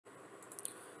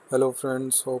Hello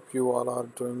friends, hope you all are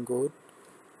doing good.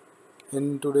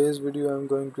 In today's video I'm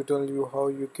going to tell you how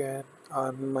you can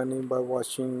earn money by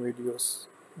watching videos.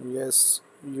 Yes,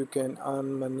 you can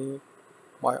earn money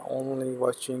by only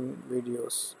watching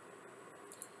videos.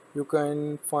 You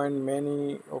can find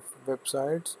many of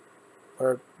websites,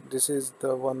 but this is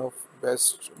the one of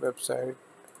best website.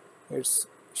 It's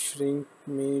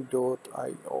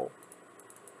shrinkme.io.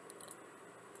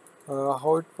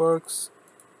 How it works,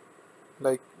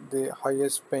 like the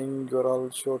highest paying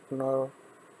URL shortener.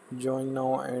 Join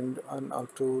now and earn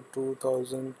up to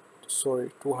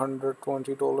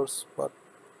 $220 per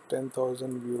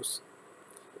 10,000 views.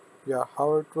 Yeah,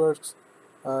 how it works?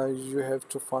 You have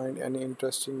to find any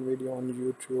interesting video on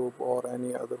YouTube or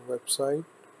any other website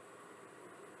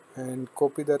and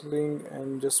copy that link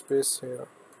and just paste here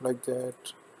like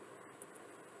that.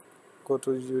 Go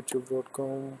to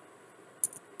youtube.com.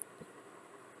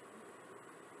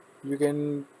 You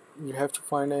have to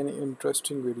find any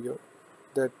interesting video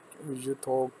that you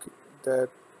thought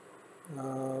that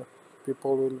uh,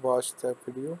 people will watch that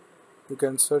video. You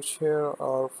can search here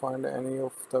or find any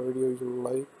of the video you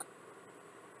like,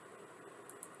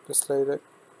 just like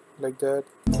that.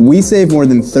 We save more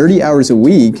than 30 hours a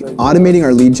week automating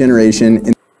our lead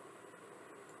generation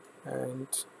And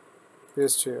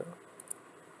paste here.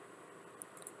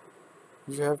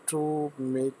 You have to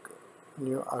make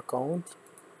new account,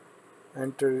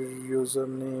 enter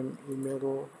username,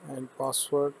 email and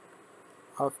password.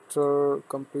 After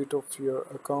complete of your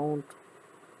account,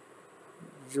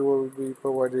 you will be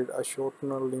provided a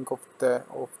shortener link of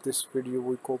this video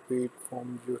we copied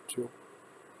from YouTube.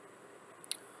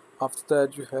 After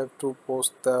that, you have to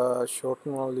post the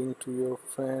shortener link to your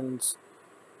friends,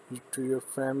 to your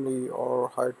family, or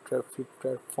high traffic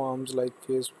platforms like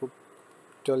Facebook,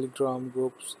 Telegram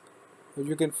groups.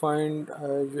 You can find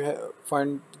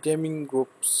gaming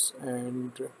groups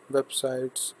and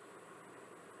websites,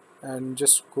 and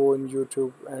just go on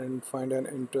YouTube and find an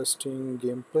interesting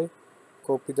gameplay.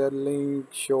 Copy that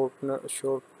link, short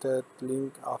that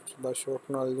link. After the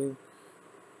shortener link,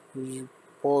 you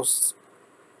post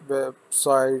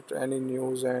website, any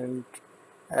news, and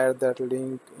add that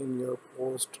link in your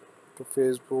post to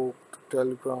Facebook, to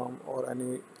Telegram, or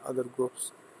any other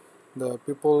groups. The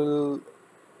people will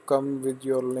come with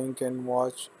your link and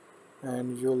watch,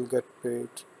 and you'll get paid.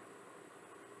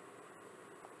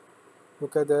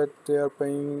 Look at that, they are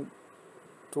paying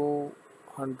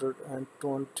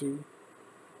 220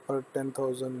 per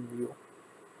 10,000 view,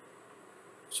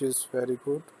 which is very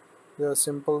good. There are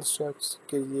simple steps: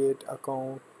 create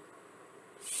account,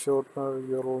 shortener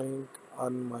your link,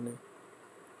 earn money.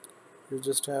 You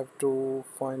just have to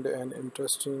find an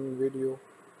interesting video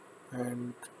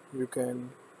and you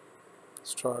can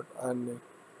start earning.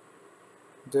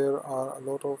 There are a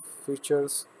lot of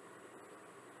features.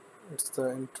 It's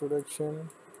the introduction,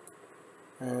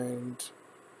 and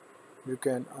you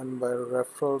can earn by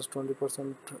referrals,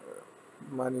 20%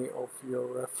 money of your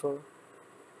referral,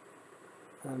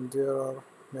 and there are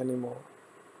many more.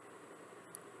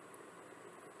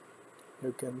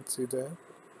 You can see that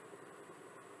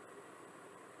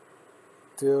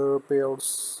their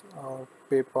payouts are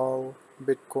PayPal,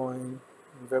 Bitcoin,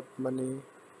 web money,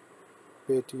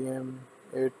 Paytm,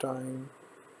 airtime,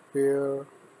 payer,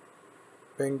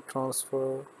 bank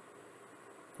transfer.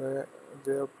 There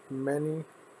are many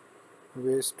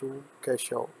ways to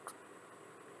cash out.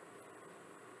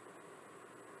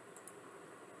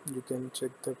 You can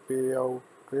check the payout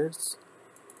rates.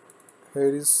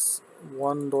 Here is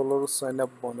 $1 sign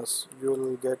up bonus. You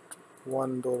will get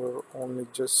 $1 only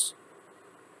just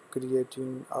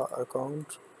creating an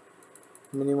account.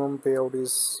 Minimum payout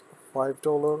is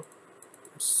 $5.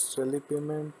 It's daily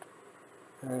payment,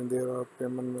 and there are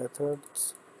payment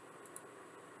methods.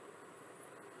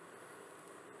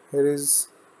 Here is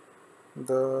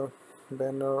the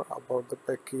banner about the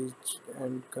package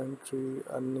and country.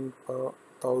 Earning per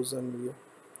 1000 view.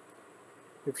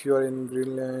 If you are in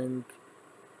Greenland,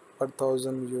 per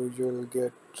 1000 view you will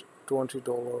get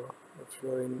 $20. If you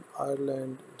are in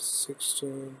Ireland, it's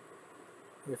 16.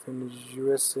 If in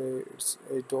USA, it's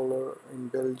 $8. In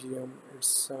Belgium,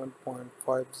 it's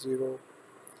 7.50.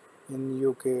 In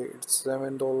UK, it's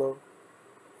 $7.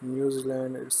 In New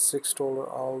Zealand, it's $6.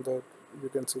 All that you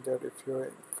can see that. If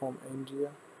you're from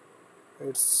India,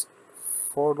 it's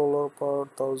 $4 per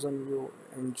 1000 view.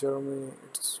 In Germany,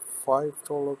 it's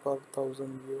 $5 per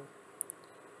 1000 view.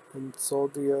 In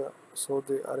Saudi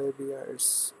Arabia,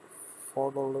 it's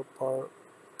 $4 per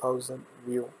 1000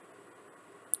 view.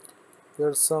 There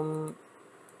are some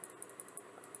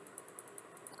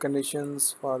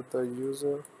conditions for the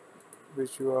user.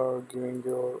 which you are giving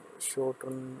your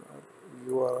shorten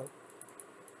URL.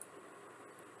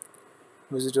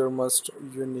 Visitor must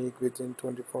unique within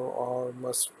 24 hours,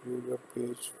 must view your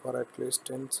page for at least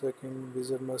 10 seconds.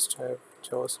 Visitor must have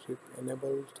JavaScript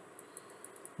enabled.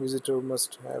 Visitor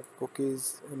must have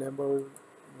cookies enabled.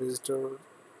 Visitor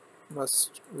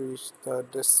must reach the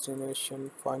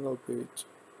destination final page.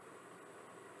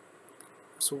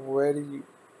 It's a very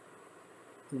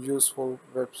useful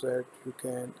website. You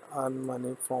can earn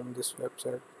money from this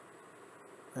website.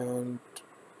 And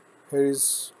here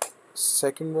is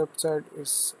second website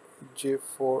is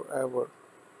J4Ever.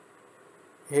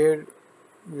 Here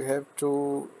you have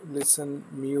to listen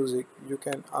music. You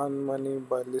can earn money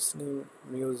by listening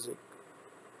music.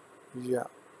 Yeah,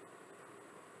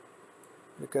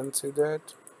 you can see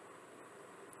that.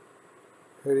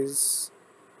 Here is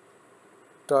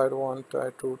tier 1,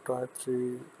 tier 2, tier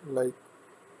 3, like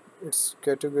its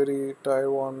category: tier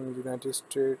 1 United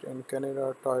States and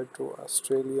Canada, tier 2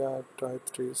 Australia, tier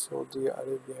 3 Saudi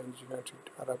Arabia and United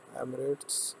Arab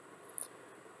Emirates,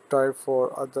 tier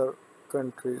 4 other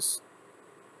countries.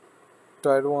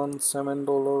 Tier 1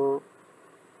 $7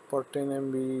 per 10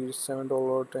 MB,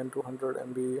 $7 10 to 100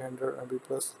 MB, 100 MB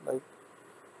plus. Like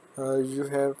you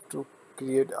have to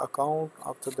create account.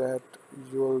 After that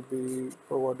you will be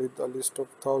provided a list of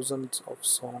thousands of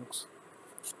songs,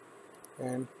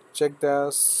 and check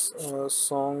the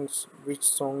songs, which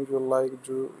song you like.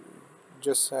 You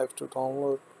just have to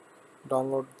download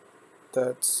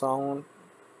that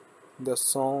the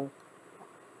song.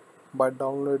 By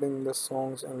downloading the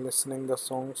songs and listening the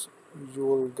songs, you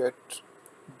will get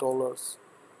dollars.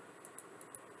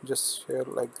 Just share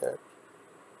like that.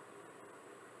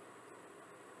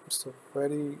 It's a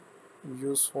very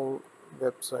useful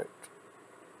website,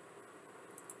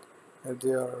 and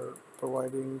they are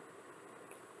providing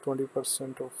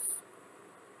 20% of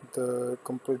the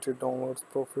completed downloads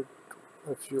profit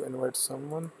if you invite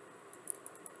someone.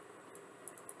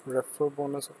 Referral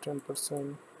bonus of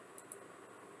 10%.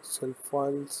 Sell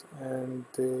files, and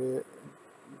they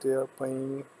are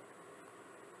paying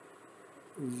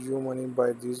you money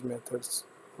by these methods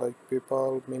like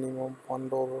PayPal minimum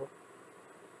 $1,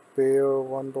 Payer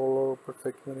 $1,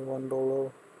 Perfect Money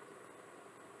 $1.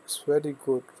 It's very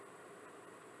good.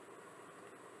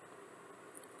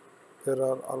 There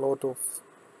are a lot of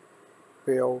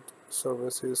payout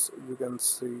services you can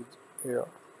see here.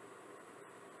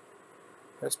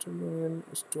 Western Union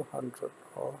is 200.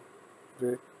 Oh,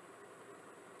 great.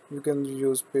 You can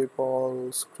use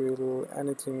PayPal, Skrill,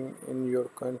 anything in your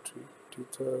country.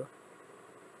 Twitter.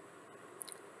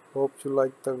 Hope you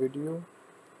like the video.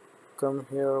 Come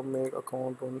here, make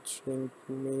account on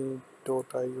shinkme.io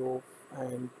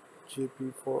and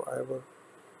GP4Ever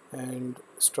and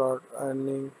start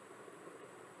earning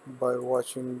by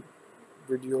watching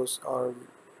videos, or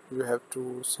you have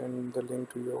to send the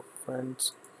link to your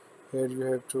friends. Here you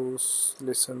have to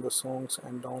listen the songs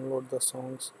and download the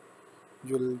songs.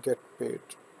 You'll get paid.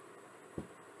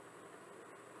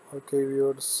 Okay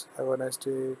viewers, have a nice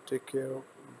day. Take care.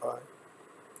 Bye.